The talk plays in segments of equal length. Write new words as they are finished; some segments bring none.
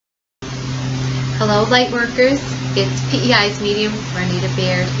Hello, Lightworkers. It's PEI's medium, Juanita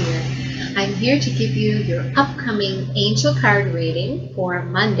Baird here. I'm here to give you your upcoming angel card reading for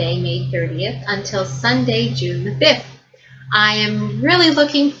Monday, May 30th until Sunday, June the 5th. I am really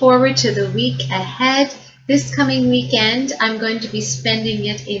looking forward to the week ahead. This coming weekend, I'm going to be spending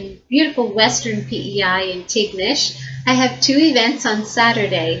it in beautiful Western PEI in Tignish. I have two events on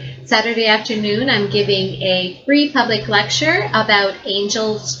Saturday. Saturday afternoon, I'm giving a free public lecture about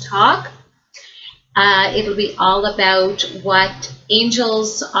Angels Talk. It'll be all about what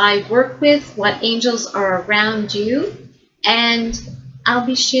angels I work with, what angels are around you, and I'll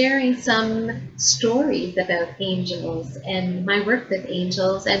be sharing some stories about angels and my work with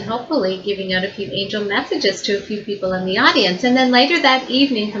angels, and hopefully giving out a few angel messages to a few people in the audience. And then later that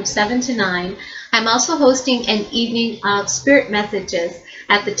evening from 7 to 9, I'm also hosting an evening of spirit messages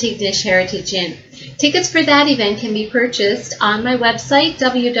at the Tignish Heritage Inn. Tickets for that event can be purchased on my website,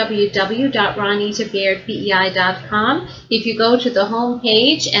 www.ronitaBairdPEI.com. If you go to the home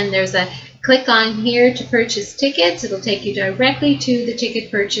page and there's a click on here to purchase tickets, it'll take you directly to the ticket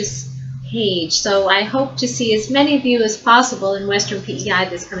purchase page. So I hope to see as many of you as possible in Western PEI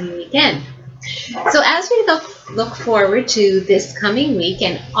this coming weekend. So as we look forward to this coming week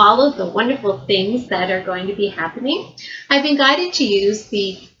and all of the wonderful things that are going to be happening, I've been guided to use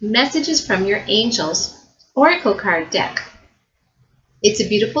the Messages from Your Angels Oracle card deck. It's a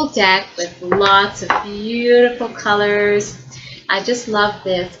beautiful deck with lots of beautiful colors. I just love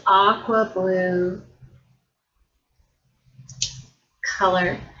this aqua blue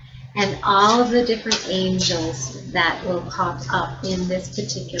color and all of the different angels that will pop up in this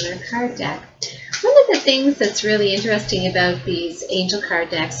particular card deck. One of the things that's really interesting about these angel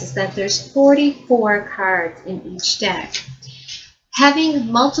card decks is that there's 44 cards in each deck.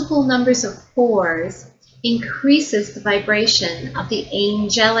 Having multiple numbers of 4s increases the vibration of the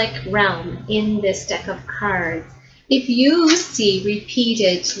angelic realm in this deck of cards. If you see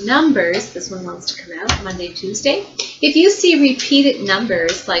repeated numbers, this one wants to come out Monday, Tuesday. If you see repeated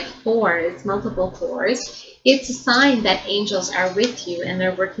numbers like 4s, multiple 4s, it's a sign that angels are with you and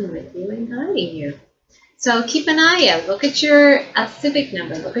they're working with you and guiding you. So keep an eye out. Look at your civic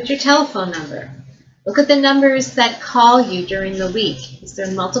number. Look at your telephone number. Look at the numbers that call you during the week. Is there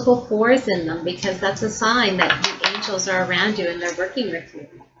multiple 4s in them? Because that's a sign that the angels are around you and they're working with you.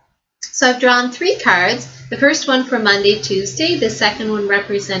 So I've drawn 3 cards, the first one for Monday, Tuesday, the second one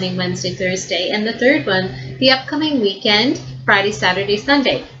representing Wednesday, Thursday, and the third one, the upcoming weekend, Friday, Saturday,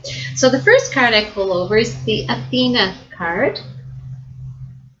 Sunday. So the first card I pull over is the Athena card.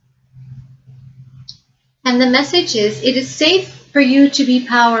 And the message is, it is safe for you to be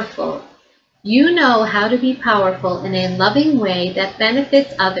powerful. You know how to be powerful in a loving way that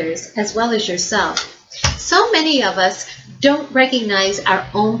benefits others as well as yourself. So many of us don't recognize our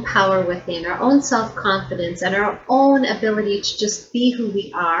own power within, our own self-confidence, and our own ability to just be who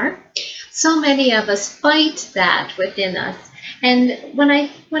we are. So many of us fight that within us. And when I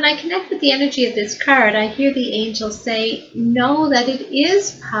connect with the energy of this card, I hear the angels say, know that it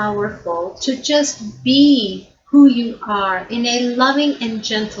is powerful to just be who you are in a loving and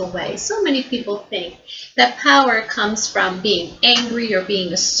gentle way. So many people think that power comes from being angry or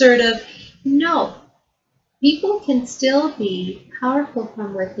being assertive. No. People can still be powerful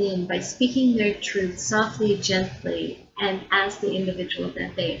from within by speaking their truth softly, gently, and as the individual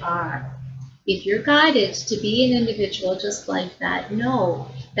that they are. If you're guided to be an individual just like that, know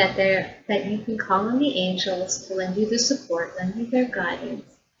that you can call on the angels to lend you the support, lend you their guidance,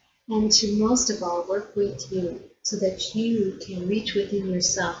 and to most of all work with you so that you can reach within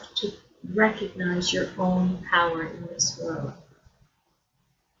yourself to recognize your own power in this world.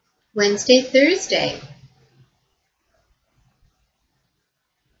 Wednesday, Thursday.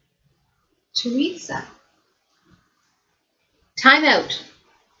 Teresa. Time out.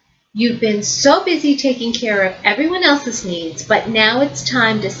 You've been so busy taking care of everyone else's needs, but now it's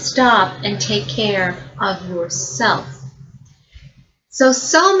time to stop and take care of yourself. So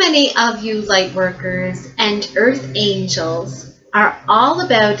many of you light workers and earth angels are all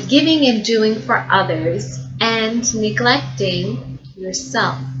about giving and doing for others and neglecting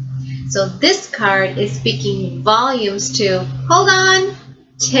yourself. So this card is speaking volumes to, hold on,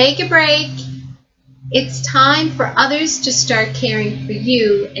 take a break. It's time for others to start caring for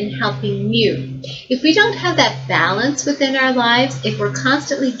you and helping you. If we don't have that balance within our lives, if we're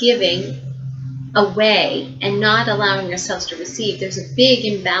constantly giving away and not allowing ourselves to receive, there's a big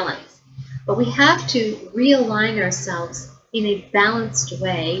imbalance. But we have to realign ourselves in a balanced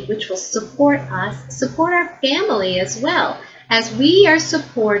way, which will support us, support our family as well. As we are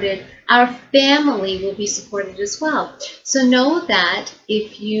supported, our family will be supported as well. So know that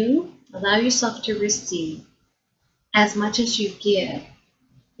if you allow yourself to receive as much as you give,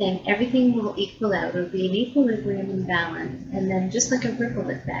 then everything will equal out. It'll be an equilibrium and balance, and then just like a ripple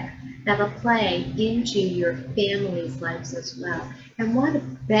effect, that'll play into your family's lives as well. And what a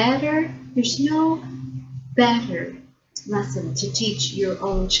better, there's no better lesson to teach your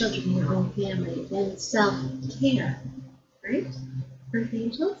own children, your own family, than self-care, right? Earth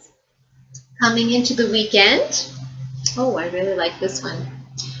angels? Coming into the weekend, oh, I really like this one.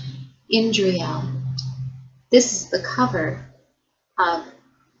 Indriel. This is the cover of,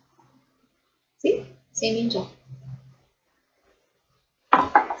 see, same angel.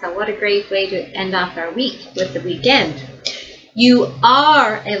 So what a great way to end off our week with the weekend. You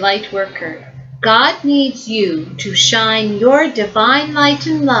are a light worker. God needs you to shine your divine light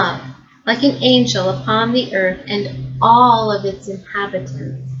and love like an angel upon the earth and all of its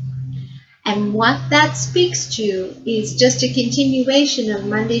inhabitants. And what that speaks to is just a continuation of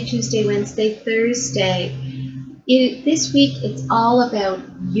Monday, Tuesday, Wednesday, Thursday. This week, it's all about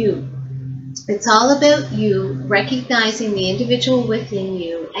you. It's all about you recognizing the individual within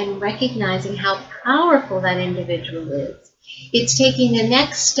you and recognizing how powerful that individual is. It's taking the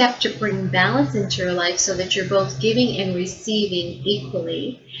next step to bring balance into your life so that you're both giving and receiving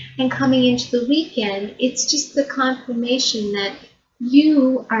equally. And coming into the weekend, it's just the confirmation that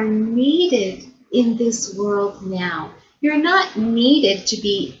you are needed in this world now. You're not needed to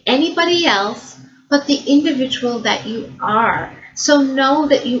be anybody else but the individual that you are. So know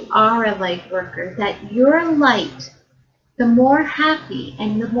that you are a light worker, that your light, the more happy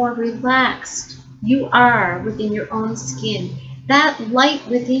and the more relaxed you are within your own skin, that light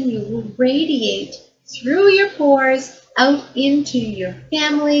within you will radiate through your pores out into your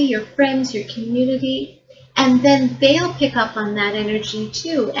family, your friends, your community, and then they'll pick up on that energy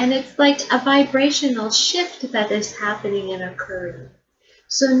too. And it's like a vibrational shift that is happening and occurring.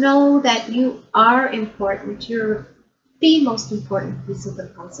 So know that you are important. You're the most important piece of the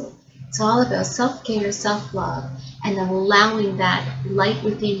puzzle. It's all about self-care, self-love, and allowing that light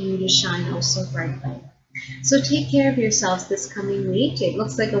within you to shine oh so brightly. So take care of yourselves this coming week. It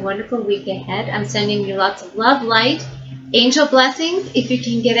looks like a wonderful week ahead. I'm sending you lots of love, light, angel blessings. If you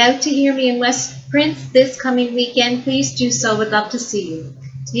can get out to hear me in West Prince this coming weekend, please do so. Would love to see you.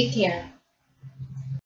 Take care.